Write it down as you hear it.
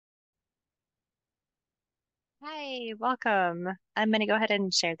Hi, welcome. I'm going to go ahead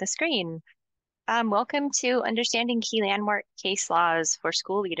and share the screen. Welcome to Understanding Key Landmark Case Laws for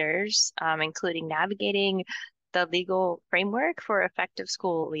School Leaders, including navigating the legal framework for effective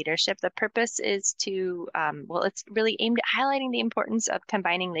school leadership. The purpose is it's really aimed at highlighting the importance of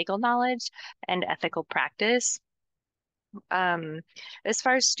combining legal knowledge and ethical practice. Um, as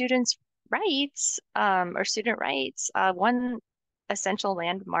far as students' rights, or student rights, one essential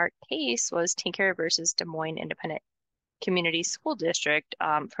landmark case was Tinker versus Des Moines Independent Community School District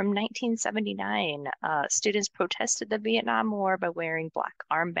from 1979. Students protested the Vietnam War by wearing black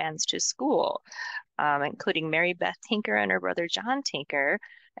armbands to school, including Mary Beth Tinker and her brother John Tinker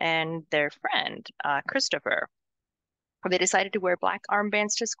and their friend Christopher. They decided to wear black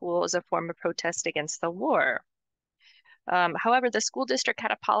armbands to school as a form of protest against the war. However, the school district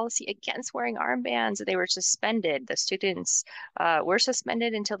had a policy against wearing armbands. They were suspended. The students were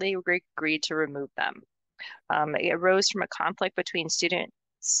suspended until they agreed to remove them. It arose from a conflict between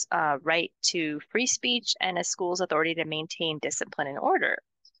students' right to free speech and a school's authority to maintain discipline and order.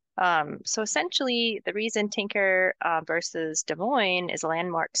 So essentially, the reason Tinker versus Des Moines is a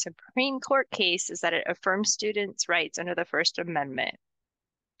landmark Supreme Court case is that it affirms students' rights under the First Amendment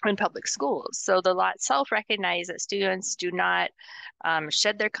in public schools. So the law itself recognizes that students do not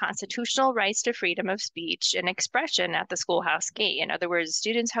shed their constitutional rights to freedom of speech and expression at the schoolhouse gate. In other words,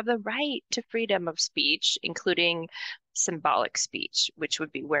 students have the right to freedom of speech, including symbolic speech, which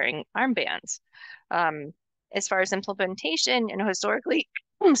would be wearing armbands. Um, as far as implementation, historically,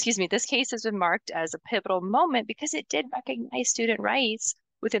 excuse me, this case has been marked as a pivotal moment because it did recognize student rights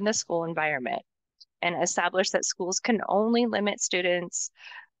within the school environment and established that schools can only limit students'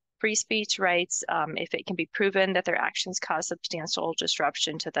 free speech rights if it can be proven that their actions cause substantial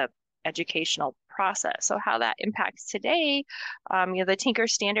disruption to the educational process. So how that impacts today, the Tinker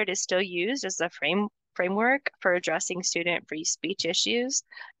Standard is still used as the framework for addressing student free speech issues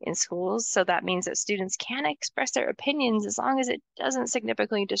in schools. So that means that students can express their opinions as long as it doesn't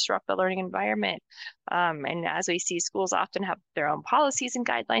significantly disrupt the learning environment. And as we see, schools often have their own policies and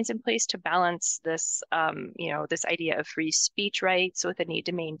guidelines in place to balance this, this idea of free speech rights with the need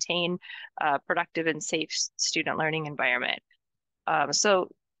to maintain a productive and safe student learning environment. So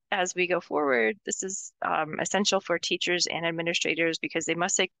as we go forward, this is essential for teachers and administrators because they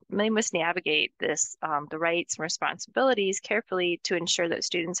must navigate the rights and responsibilities carefully to ensure that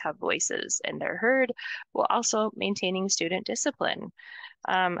students have voices and they're heard, while also maintaining student discipline.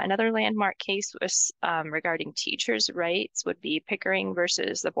 Another landmark case was regarding teachers' rights would be Pickering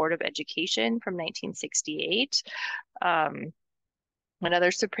versus the Board of Education from 1968. Um,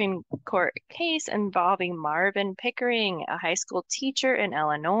 Another Supreme Court case involving Marvin Pickering, a high school teacher in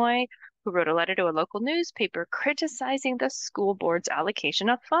Illinois, who wrote a letter to a local newspaper criticizing the school board's allocation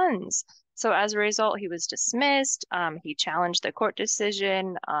of funds. So as a result, he was dismissed. He challenged the court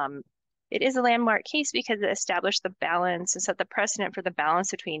decision. It is a landmark case because it established the balance and set the precedent for the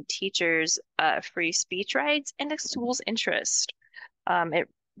balance between teachers' free speech rights and the school's interest. It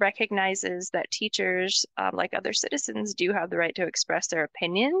recognizes that teachers, like other citizens, do have the right to express their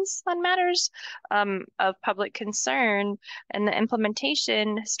opinions on matters of public concern. And the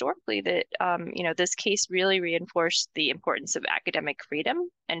implementation historically that, this case really reinforced the importance of academic freedom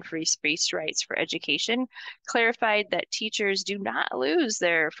and free speech rights for education, clarified that teachers do not lose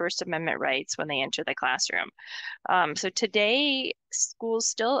their First Amendment rights when they enter the classroom. So today, schools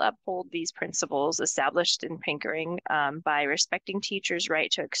still uphold these principles established in Pickering by respecting teachers'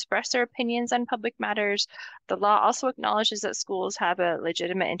 right to express their opinions on public matters. The law also acknowledges that schools have a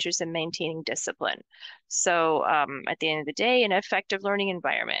legitimate interest in maintaining discipline. So at the end of the day, an effective learning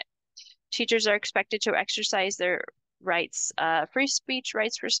environment. Teachers are expected to exercise their rights, free speech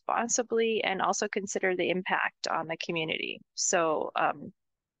rights responsibly, and also consider the impact on the community. So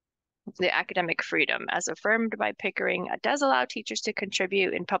the academic freedom, as affirmed by Pickering, does allow teachers to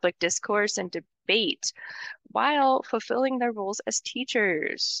contribute in public discourse and debate while fulfilling their roles as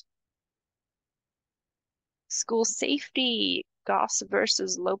teachers. School safety, Goss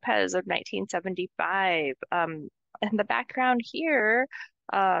versus Lopez of 1975. And the background here,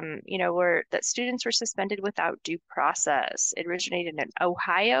 were that students were suspended without due process. It originated in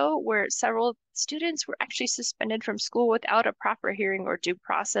Ohio, where several students were actually suspended from school without a proper hearing or due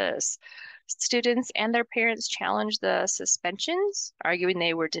process. Students and their parents challenged the suspensions, arguing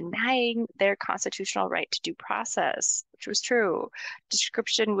they were denying their constitutional right to due process, which was true.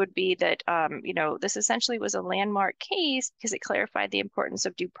 Description would be that, this essentially was a landmark case because it clarified the importance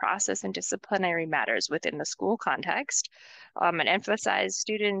of due process and disciplinary matters within the school context, and emphasized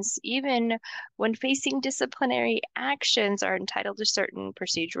students, even when facing disciplinary actions, are entitled to certain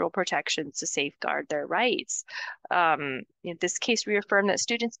procedural protections to safeguard their rights. In this case, reaffirmed that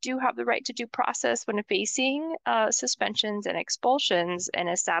students do have the right to due process when facing suspensions and expulsions, and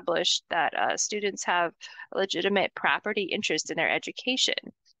established that students have a legitimate property interest in their education,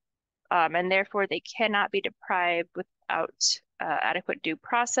 and therefore they cannot be deprived without adequate due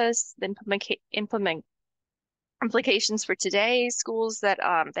process. The implications for today's schools that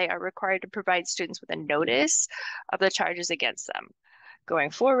they are required to provide students with a notice of the charges against them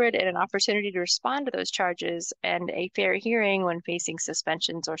going forward, and an opportunity to respond to those charges, and a fair hearing when facing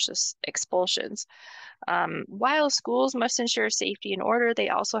suspensions or expulsions. While schools must ensure safety and order, they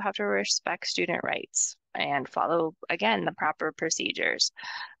also have to respect student rights and follow, again, the proper procedures.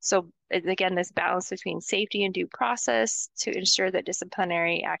 So again, this balance between safety and due process to ensure that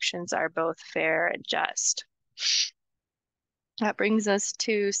disciplinary actions are both fair and just. That brings us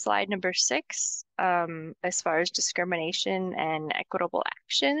to slide number 6, as far as discrimination and equitable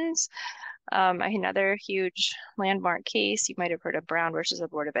actions. Another huge landmark case, you might have heard of Brown versus the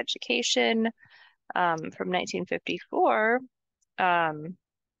Board of Education, from 1954.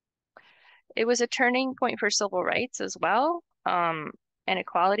 It was a turning point for civil rights as well, and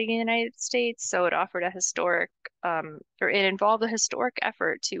equality in the United States. So it offered a historic, or it involved a historic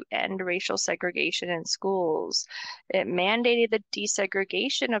effort to end racial segregation in schools. It mandated the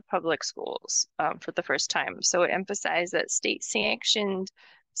desegregation of public schools for the first time. So it emphasized that state-sanctioned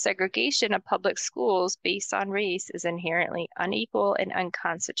segregation of public schools based on race is inherently unequal and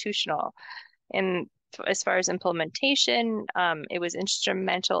unconstitutional. And as far as implementation, it was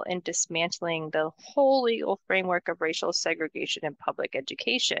instrumental in dismantling the whole legal framework of racial segregation in public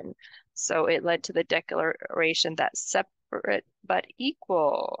education. So it led to the declaration that separate but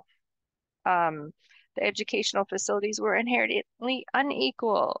equal. The educational facilities were inherently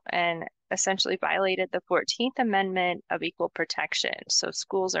unequal and essentially violated the 14th Amendment of Equal Protection. So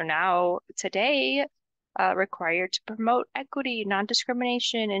schools are now today required to promote equity,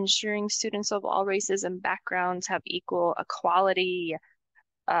 non-discrimination, ensuring students of all races and backgrounds have equal equality,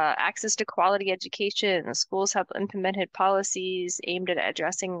 access to quality education. Schools have implemented policies aimed at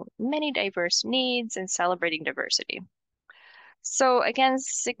addressing many diverse needs and celebrating diversity. So again,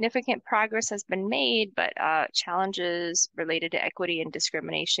 significant progress has been made, but challenges related to equity and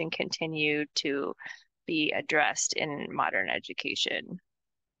discrimination continue to be addressed in modern education.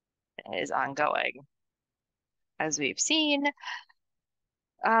 It is ongoing. As we've seen,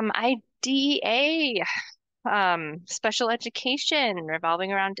 IDEA, special education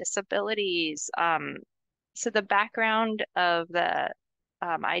revolving around disabilities. So the background of the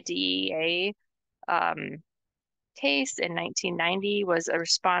IDEA case in 1990 was a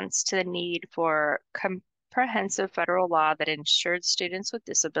response to the need for comprehensive federal law that ensured students with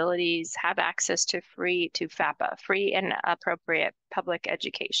disabilities have access to FAPA, free and appropriate public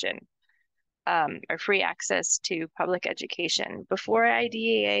education. Or free access to public education. Before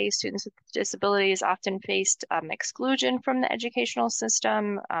IDEA, students with disabilities often faced exclusion from the educational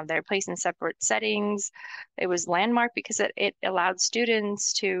system. They're placed in separate settings. It was landmark because it allowed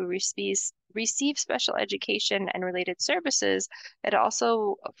students to receive special education and related services. It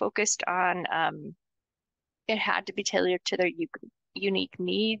also focused on it had to be tailored to their unique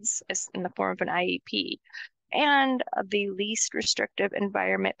needs in the form of an IEP, and the least restrictive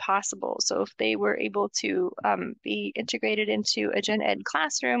environment possible. So if they were able to be integrated into a gen ed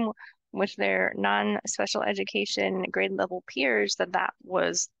classroom with their non-special education grade level peers, then that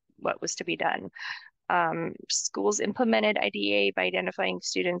was what was to be done. Schools implemented IDEA by identifying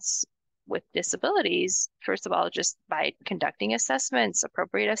students with disabilities, first of all, just by conducting assessments,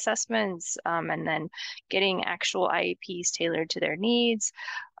 appropriate assessments, and then getting actual IEPs tailored to their needs.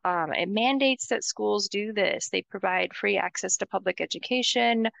 It mandates that schools do this. They provide free access to public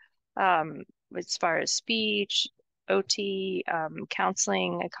education, as far as speech, OT,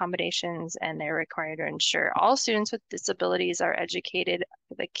 counseling, accommodations, and they're required to ensure all students with disabilities are educated,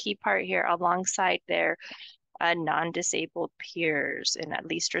 the key part here, alongside their non-disabled peers in at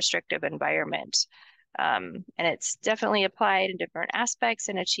least restrictive environment. And it's definitely applied in different aspects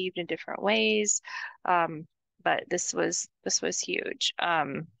and achieved in different ways. But this was huge.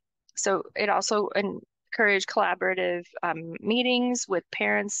 So it also encourage collaborative meetings with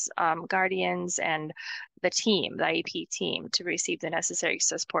parents, guardians, and the team, the IEP team, to receive the necessary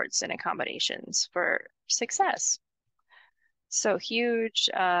supports and accommodations for success. So huge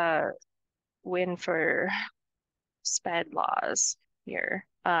win for SPED laws here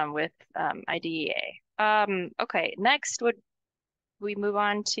with IDEA. Okay, next would we move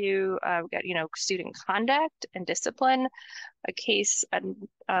on to we got, student conduct and discipline. A case,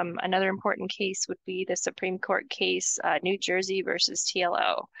 another important case would be the Supreme Court case, New Jersey versus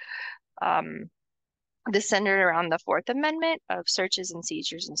TLO. This centered around the Fourth Amendment of searches and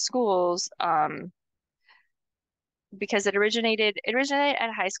seizures in schools. Because it originated at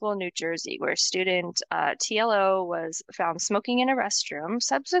a high school in New Jersey where student TLO was found smoking in a restroom,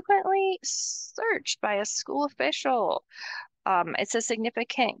 subsequently searched by a school official. It's a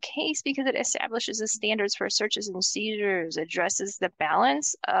significant case because it establishes the standards for searches and seizures, addresses the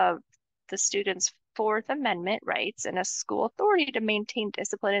balance of the student's Fourth Amendment rights and a school authority to maintain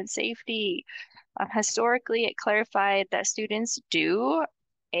discipline and safety. Historically, it clarified that students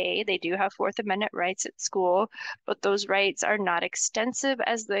they do have Fourth Amendment rights at school, but those rights are not extensive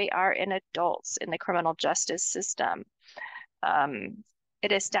as they are in adults in the criminal justice system.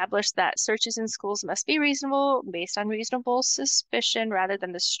 It established that searches in schools must be reasonable, based on reasonable suspicion, rather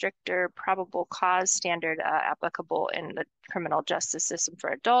than the stricter probable cause standard applicable in the criminal justice system for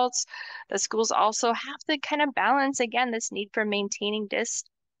adults. The schools also have to kind of balance, again, this need for maintaining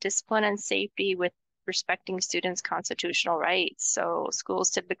discipline and safety with respecting students' constitutional rights. So schools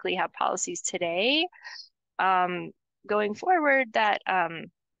typically have policies today going forward that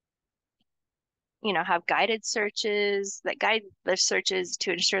have guided searches that guide the searches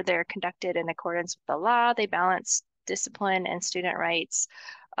to ensure they're conducted in accordance with the law. They balance discipline and student rights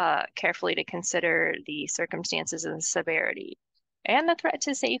carefully to consider the circumstances and severity and the threat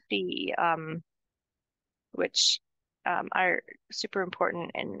to safety, which are super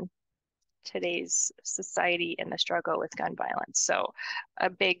important in today's society and the struggle with gun violence. So a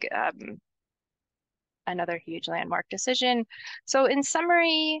big another huge landmark decision. So in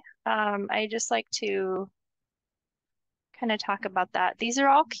summary, I just like to kind of talk about that. These are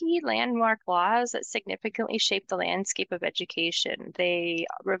all key landmark laws that significantly shape the landscape of education. They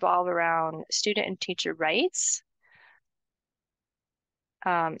revolve around student and teacher rights,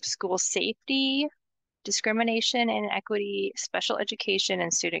 school safety, discrimination and equity, special education,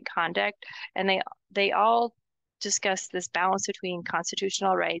 and student conduct. And they all discuss this balance between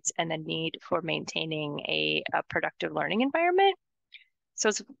constitutional rights and the need for maintaining a productive learning environment. So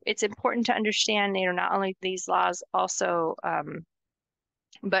it's important to understand, not only these laws also,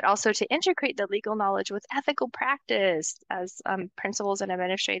 but also to integrate the legal knowledge with ethical practice as principals and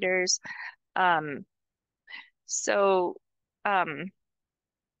administrators. So I'm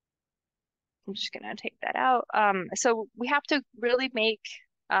just going to take that out. So we have to really make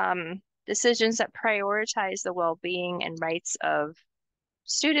decisions that prioritize the well-being and rights of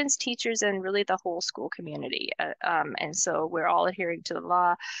students, teachers, and really the whole school community. And so we're all adhering to the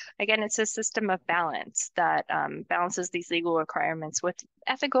law. Again, it's a system of balance that balances these legal requirements with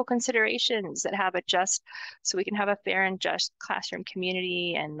ethical considerations that have a just, so we can have a fair and just classroom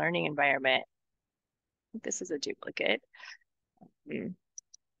community and learning environment. This is a duplicate.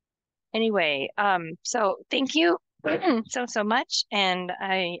 Anyway, so thank you so much, and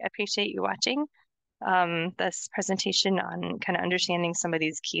I appreciate you watching this presentation on kind of understanding some of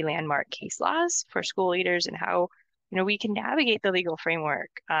these key landmark case laws for school leaders and how we can navigate the legal framework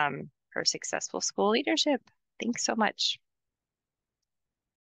for successful school leadership. Thanks so much.